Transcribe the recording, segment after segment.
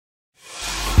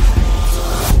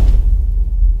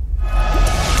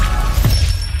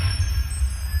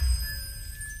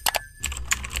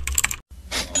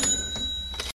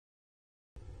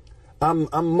I'm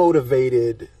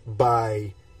motivated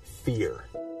by fear.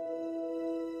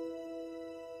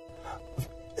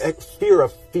 Fear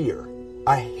of fear.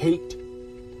 I hate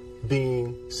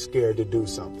being scared to do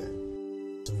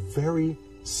something. It's very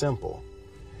simple.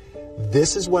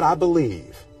 This is what I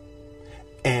believe,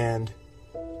 and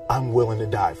I'm willing to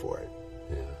die for it.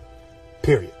 Yeah.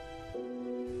 Period.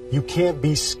 You can't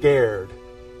be scared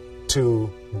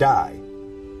to die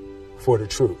for the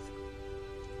truth.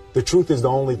 The truth is the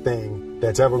only thing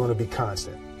that's ever going to be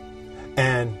constant.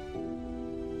 And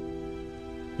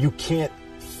you can't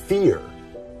fear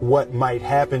what might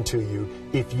happen to you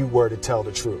if you were to tell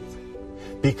the truth.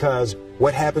 Because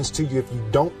what happens to you if you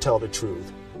don't tell the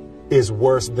truth is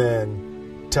worse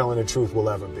than telling the truth will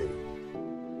ever be.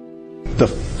 The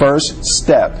first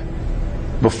step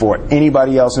before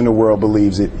anybody else in the world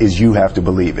believes it is you have to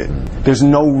believe it. There's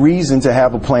no reason to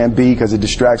have a plan B because it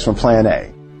distracts from plan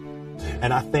A.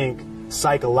 And I think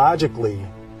psychologically,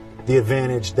 the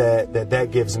advantage that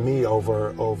gives me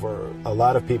over a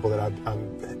lot of people that I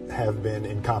have been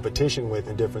in competition with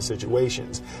in different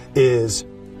situations is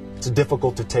it's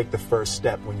difficult to take the first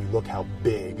step when you look how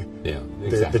big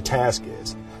the task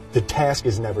is. The task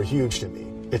is never huge to me.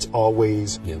 It's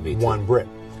always one brick.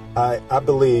 I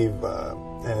believe,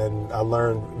 and I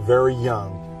learned very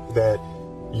young, that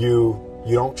you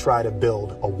don't try to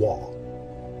build a wall.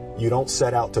 You don't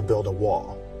set out to build a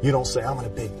wall. You don't say, I'm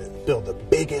going to build the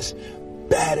biggest,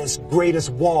 baddest, greatest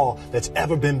wall that's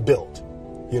ever been built.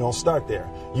 You don't start there.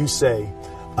 You say,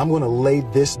 I'm going to lay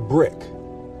this brick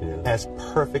as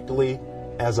perfectly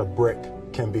as a brick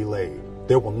can be laid.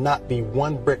 There will not be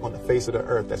one brick on the face of the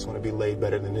earth that's going to be laid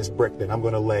better than this brick that I'm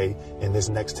going to lay in this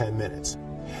next 10 minutes.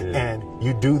 Yeah. And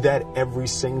you do that every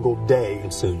single day.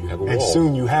 And soon you have a wall. And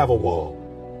soon you have a wall.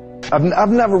 I've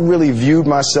never really viewed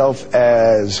myself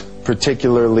as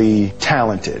particularly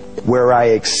talented. Where I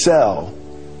excel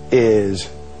is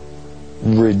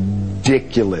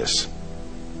ridiculous,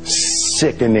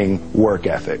 sickening work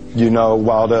ethic. You know,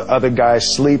 while the other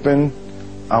guy's sleeping,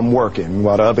 I'm working.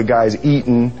 While the other guy's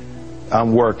eating,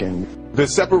 I'm working. The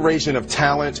separation of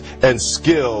talent and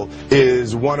skill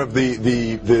is one of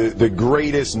the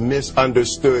greatest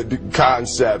misunderstood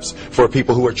concepts for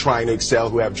people who are trying to excel,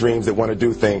 who have dreams, that want to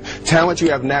do things. Talent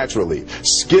you have naturally.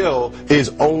 Skill is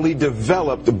only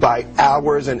developed by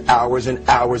hours and hours and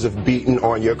hours of beating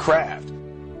on your craft.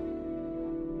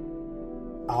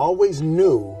 I always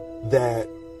knew that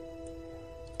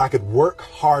I could work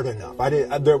hard enough.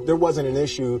 There wasn't an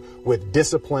issue with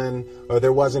discipline, or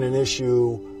there wasn't an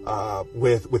issue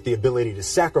with the ability to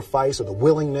sacrifice or the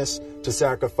willingness to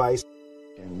sacrifice.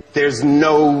 There's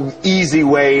no easy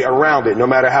way around it. No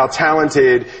matter how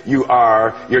talented you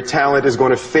are, your talent is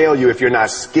going to fail you if you're not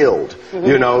skilled. Mm-hmm.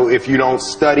 You know, if you don't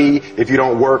study, if you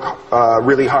don't work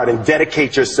really hard and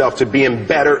dedicate yourself to being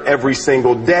better every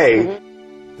single day.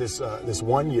 Mm-hmm. This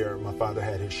one year, my father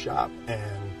had his shop,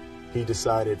 and he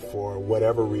decided for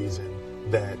whatever reason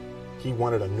that he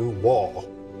wanted a new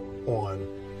wall on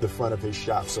the front of his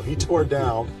shop. So he tore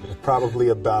down probably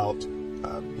about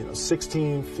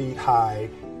 16 feet high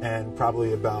and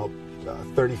probably about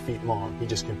 30 feet long. He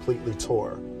just completely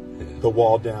tore the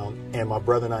wall down, and my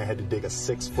brother and I had to dig a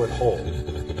 6-foot hole.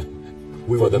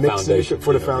 We for the foundation.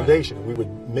 For the foundation. Right. We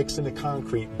would mix in the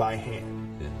concrete by hand.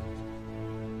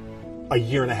 A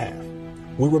year and a half.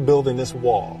 We were building this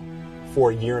wall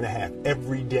for a year and a half.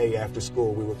 Every day after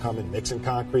school, we were coming, mixing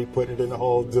concrete, putting it in the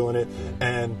hole, doing it.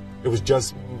 And it was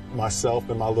just myself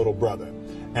and my little brother.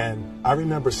 And I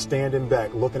remember standing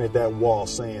back, looking at that wall,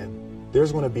 saying,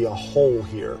 there's going to be a hole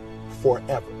here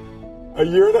forever. A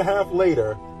year and a half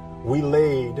later, we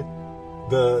laid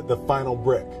the final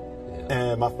brick.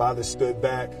 And my father stood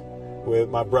back with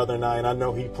my brother and I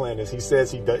know he planned this. He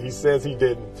says he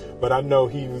didn't, but I know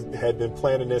he had been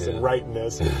planning this and writing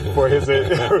this for his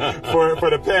for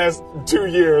the past 2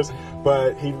 years.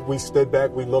 But we stood back,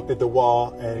 we looked at the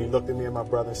wall, and he looked at me and my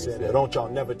brother and said, "Don't y'all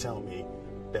never tell me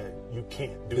that you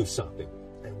can't do something,"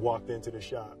 and walked into the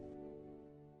shop.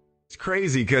 It's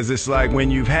crazy because it's like when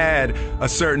you've had a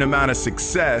certain amount of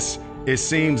success, it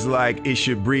seems like it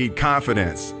should breed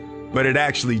confidence. But it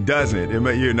actually doesn't,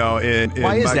 you know.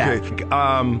 Why is that?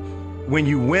 When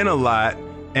you win a lot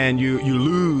and you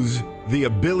lose the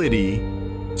ability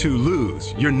to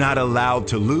lose, you're not allowed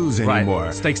to lose anymore.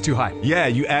 Right. Stakes too high. Yeah,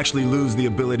 you actually lose the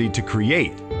ability to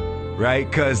create, right?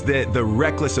 Because the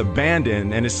reckless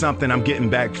abandon, and it's something I'm getting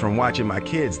back from watching my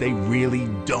kids, they really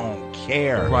don't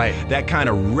care. Right. That kind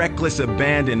of reckless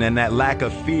abandon and that lack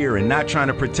of fear and not trying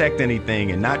to protect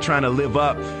anything and not trying to live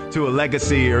up to a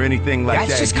legacy or anything like that.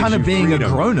 That's just kind of being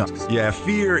freedom. A grown-up. Yeah,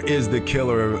 fear is the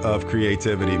killer of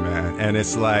creativity, man. And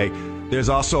it's like, there's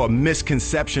also a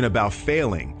misconception about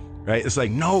failing, right? It's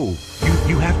like, no,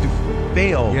 you have to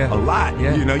fail a lot.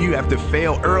 You know, you have to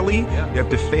fail early, you have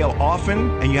to fail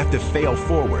often, and you have to fail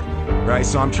forward, right?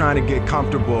 So I'm trying to get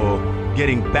comfortable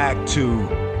getting back to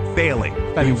failing.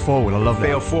 Failing forward, I love that.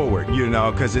 Fail forward, you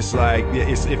know, because it's like,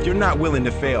 if you're not willing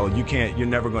to fail, you're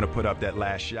never going to put up that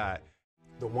last shot.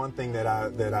 The one thing that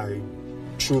I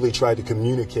truly tried to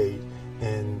communicate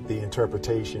in the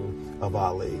interpretation of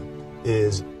Ali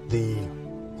is the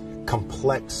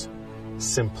complex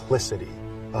simplicity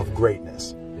of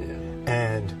greatness.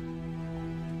 And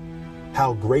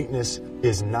how greatness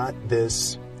is not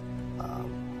this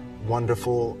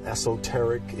wonderful,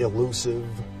 esoteric, elusive,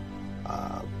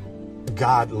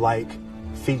 God-like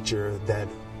feature that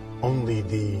only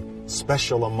the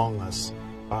special among us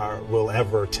will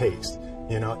ever taste.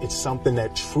 You know, it's something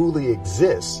that truly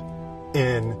exists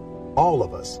in all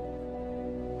of us.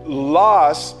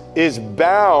 Loss is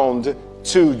bound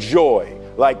to joy.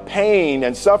 Like pain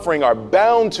and suffering are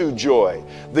bound to joy.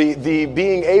 The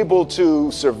being able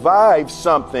to survive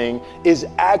something is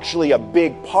actually a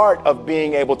big part of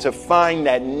being able to find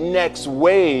that next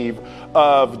wave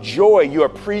of joy. You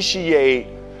appreciate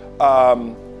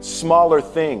smaller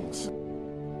things.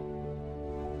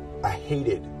 I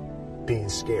hated being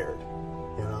scared,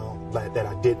 you know, that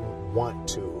I didn't want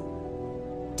to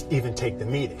even take the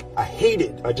meeting.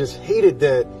 I just hated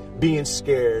that being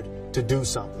scared to do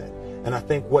something. And I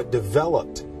think what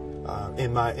developed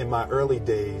in my early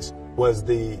days was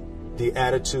the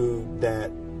attitude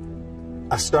that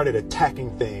I started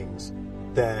attacking things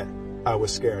that I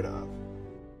was scared of.